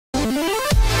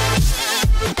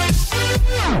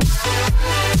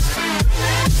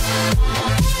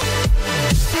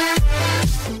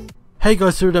Hey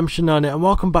guys, Redemption 9 and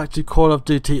welcome back to Call of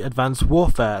Duty Advanced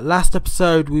Warfare. Last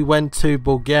episode we went to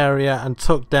Bulgaria and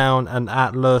took down an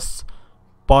Atlas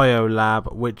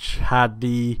biolab which had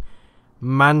the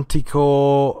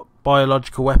Manticore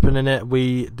biological weapon in it.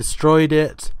 We destroyed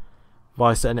it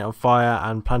by setting it on fire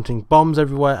and planting bombs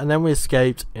everywhere, and then we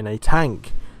escaped in a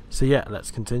tank. So yeah, let's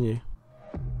continue.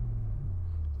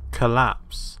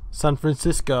 Collapse. San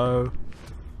Francisco.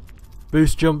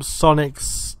 Boost jump Sonic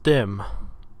Stim.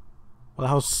 What the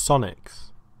hell's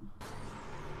Sonics?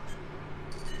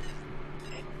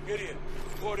 Gideon,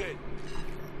 report in.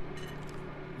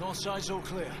 North side's all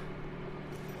clear.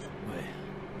 Wait,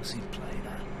 what's he playing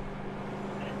at?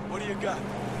 What do you got?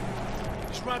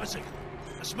 It's rabbiting.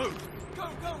 Let's move. Go,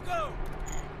 go, go!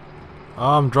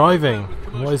 Oh, I'm driving.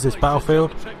 What is this,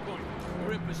 Battlefield?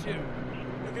 We're in pursuit.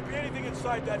 There could be anything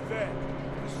inside that van.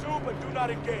 Pursue, but do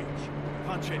not engage.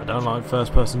 Punch it. I don't like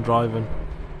first person driving.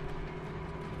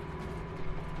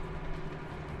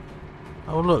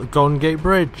 Oh look, Golden Gate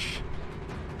Bridge.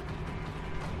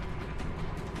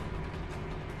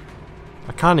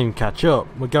 I can't even catch up.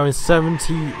 We're going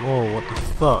 70. Oh, what the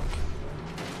fuck?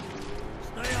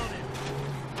 Stay on it.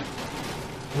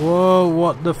 Whoa,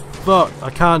 what the fuck?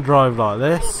 I can't drive like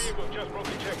this. How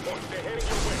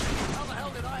the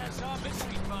hell did ISR miss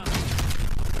these bastards?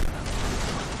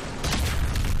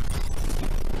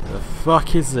 The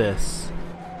fuck is this?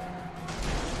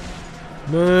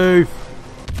 Move!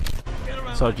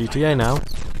 So GTA now.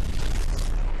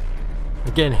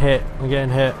 We're getting hit. We're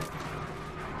getting hit.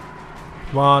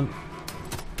 Come on.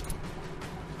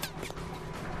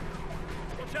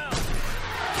 Watch out.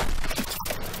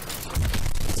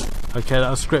 Okay,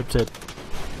 that was scripted.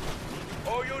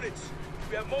 All units,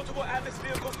 we have multiple Atlas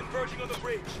vehicles converging on the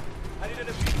bridge. I need an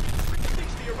immediate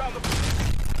 360 around the bridge.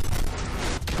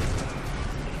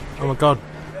 Oh my god. We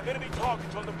have enemy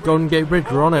targets on the bridge. Golden Gate Bridge,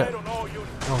 we're on it. On all units.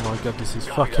 Oh my god, this is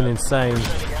fucking insane.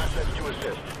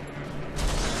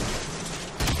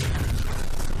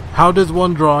 How does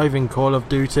one drive in Call of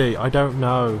Duty? I don't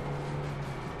know.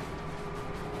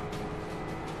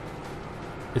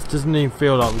 It doesn't even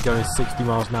feel like we're going 60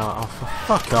 miles an hour. Oh,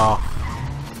 fuck off.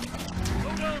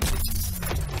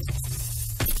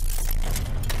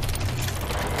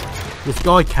 This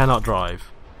guy cannot drive.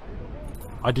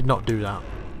 I did not do that.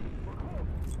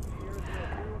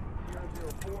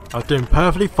 I was doing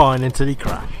perfectly fine until he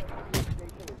crashed.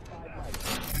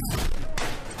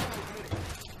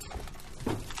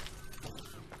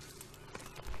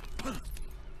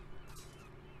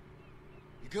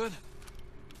 You good?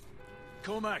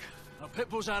 Cormac, our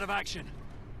pitbull's out of action.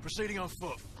 Proceeding on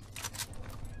foot.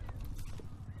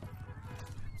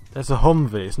 There's a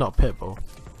Humvee, it's not Pitbull.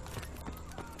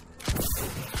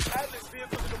 Atlas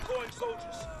vehicles are deploying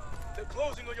soldiers. They're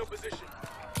closing on your position.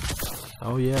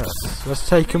 Oh yes, let's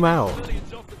take him out.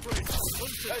 Civilians off the bridge.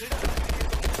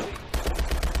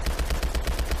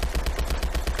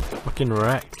 Fucking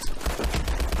wrecked.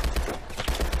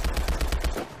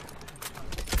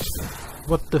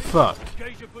 What the fuck?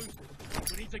 Engage your boosters.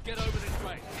 We need to get over this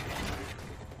way.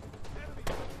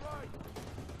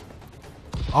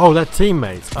 Oh, they're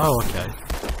teammates. Oh, okay.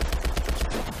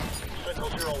 Central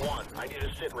 01, I need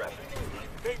a sit rep.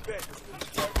 Big Ben.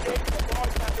 Engage the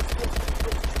large Atlas forces.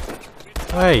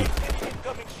 Hey,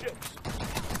 Incoming ships.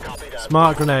 Copy that.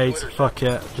 smart grenades. Fuck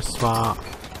it, just smart.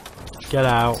 Get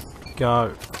out.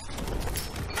 Go.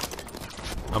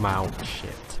 I'm out.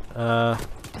 Shit.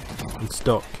 I'm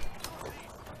stuck.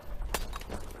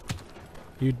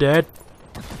 You dead?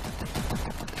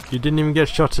 You didn't even get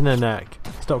shot in the neck.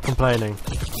 Stop complaining.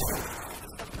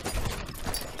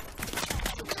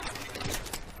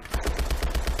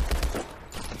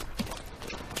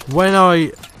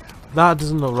 That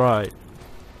doesn't look right.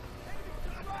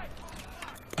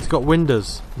 It's got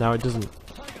windows. Now it doesn't.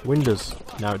 Windows.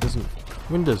 Now it doesn't.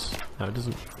 Windows. Now it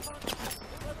doesn't.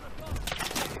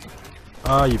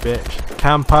 Oh, you bitch.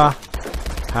 Camper.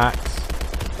 Hacks.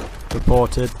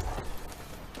 Reported.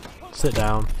 Sit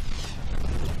down.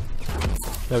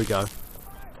 There we go.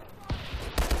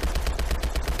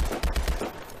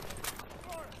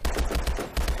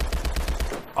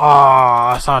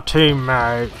 Ah, it's our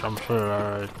teammate. I'm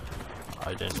sorry.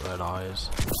 I didn't realise.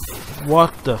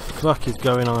 What the fuck is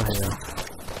going on here?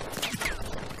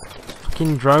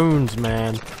 Fucking drones,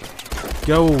 man.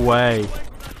 Go away.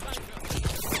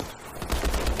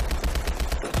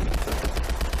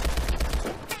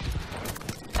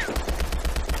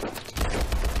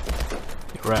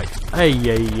 Wrecked. Hey,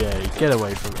 get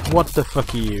away from me. What the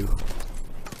fuck are you?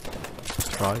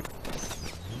 That's right.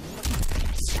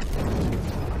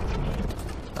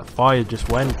 That fire just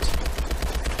went.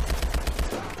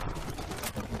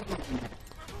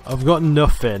 I've got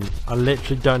nothing. I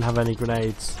literally don't have any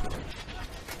grenades.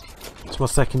 It's my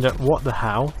secondary. What the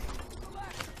hell?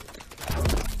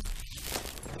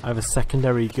 I have a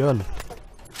secondary gun.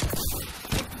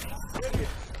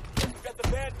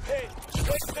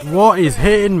 What is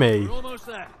hitting me? We're almost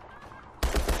there.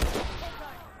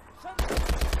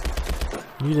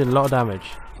 You did a lot of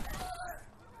damage.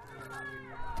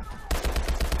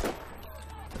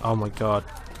 Oh my god.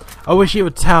 I wish it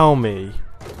would tell me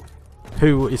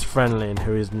who is friendly and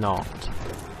who is not.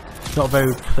 It's not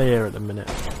very clear at the minute.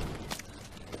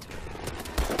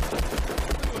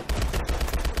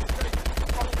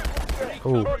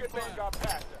 Oh,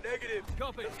 Negative.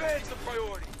 Defense the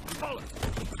priority.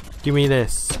 give me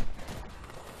this.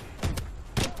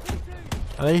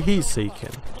 Are they heat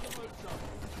seeking?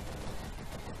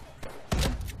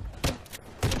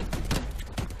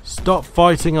 Stop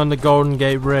fighting on the Golden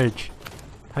Gate Bridge.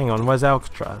 Hang on, where's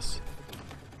Alcatraz?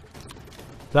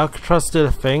 Is Alcatraz still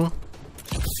a thing?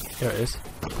 Here it is.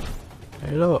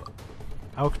 Hey look.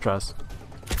 Alcatraz.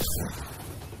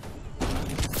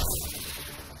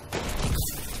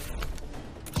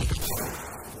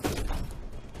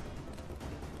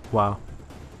 Wow.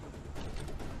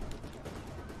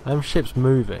 Them ships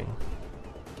moving.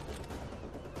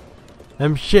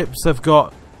 Them ships have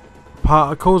got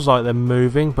particles like they're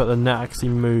moving, but they're not actually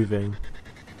moving.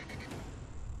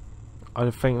 I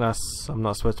don't think that's... I'm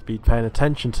not supposed to be paying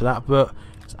attention to that, but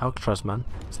it's Alcatraz, man.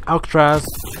 It's Alcatraz!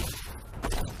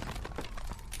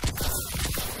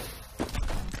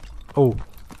 Oh,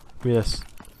 give me this.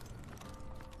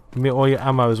 Give me all your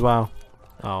ammo as well.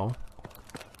 Oh.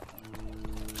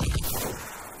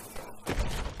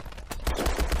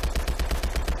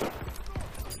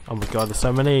 Oh my god, there's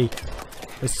so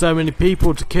many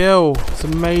people to kill. It's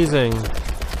amazing.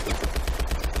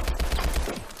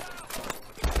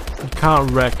 You can't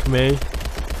wreck me.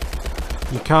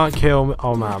 You can't kill me.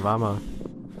 Oh, I'm out of ammo.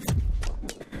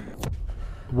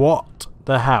 What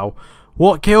the hell?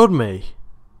 What killed me?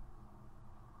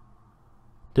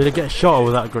 Did I get shot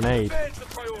with that grenade?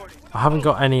 I haven't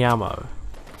got any ammo.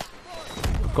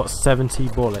 I've got 70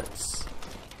 bullets.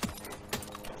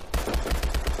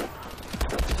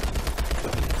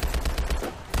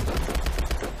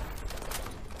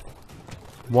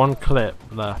 One clip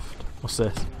left. What's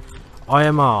this?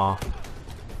 IMR.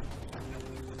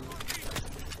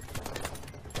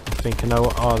 I think I know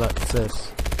what. Oh, that's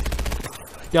this.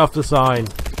 Get off the sign.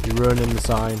 You're ruining the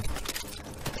sign.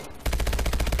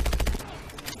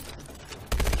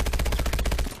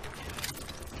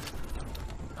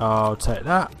 I'll take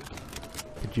that.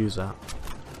 Could use that.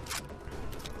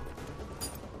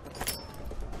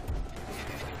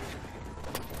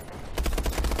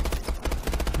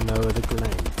 No other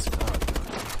grenades.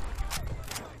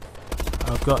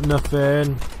 Oh, I've got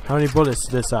nothing. How many bullets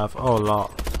does this have? Oh, a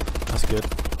lot. That's good.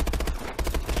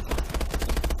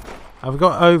 I've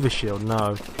got overshield.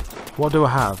 No. What do I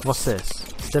have? What's this?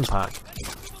 Stimpack.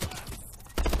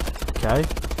 Okay.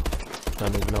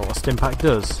 Don't even know what a Stimpack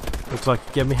does. Looks like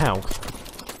it gave me health.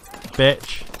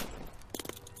 Bitch.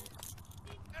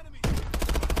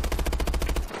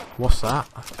 What's that?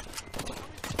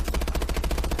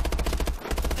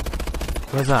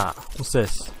 Where's that? What's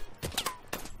this?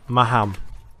 Maham.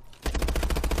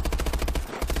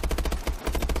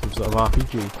 Some sort of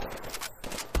RPG.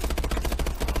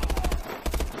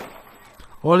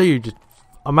 All of you just...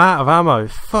 I'm out of ammo.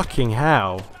 Fucking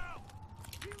hell.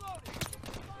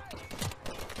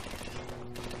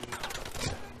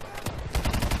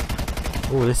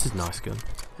 Oh, this is a nice gun.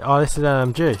 Oh, this is an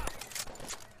LMG.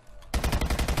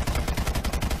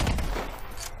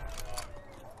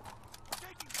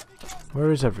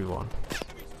 Where is everyone?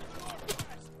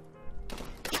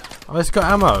 Oh, it's got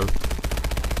ammo.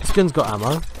 This gun's got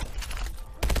ammo.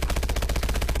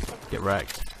 Get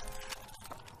wrecked.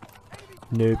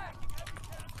 Noob.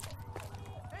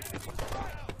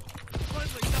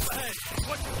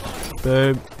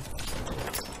 Boom.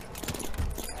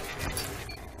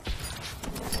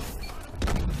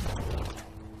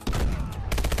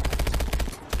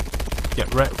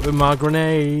 Get wrecked with my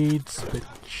grenades, bitch.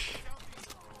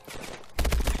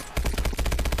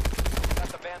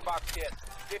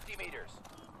 50 meters.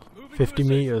 50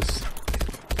 meters.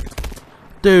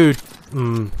 Dude.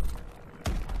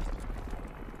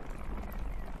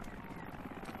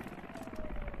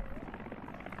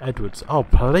 Edwards. Oh,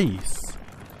 police.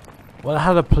 Well, I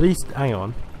had a police. Hang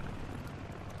on.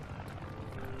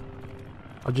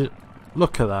 I just.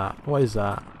 Look at that. What is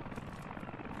that?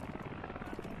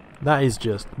 That is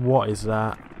just. What is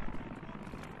that?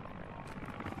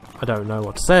 I don't know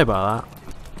what to say about that.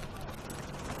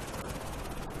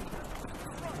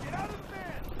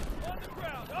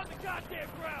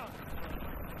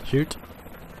 Shoot.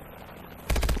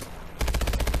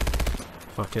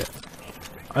 Fuck it.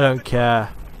 I don't care.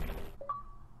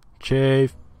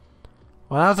 Chief.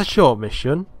 Well, that's a short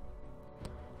mission.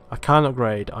 I can't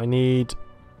upgrade. I need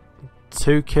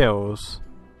 2 kills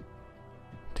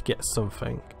to get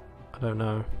something. I don't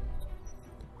know.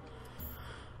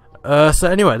 So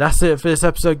anyway, that's it for this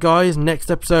episode, guys. Next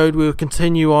episode, we will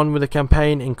continue on with the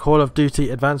campaign in Call of Duty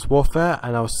Advanced Warfare,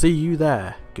 and I'll see you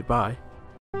there. Goodbye.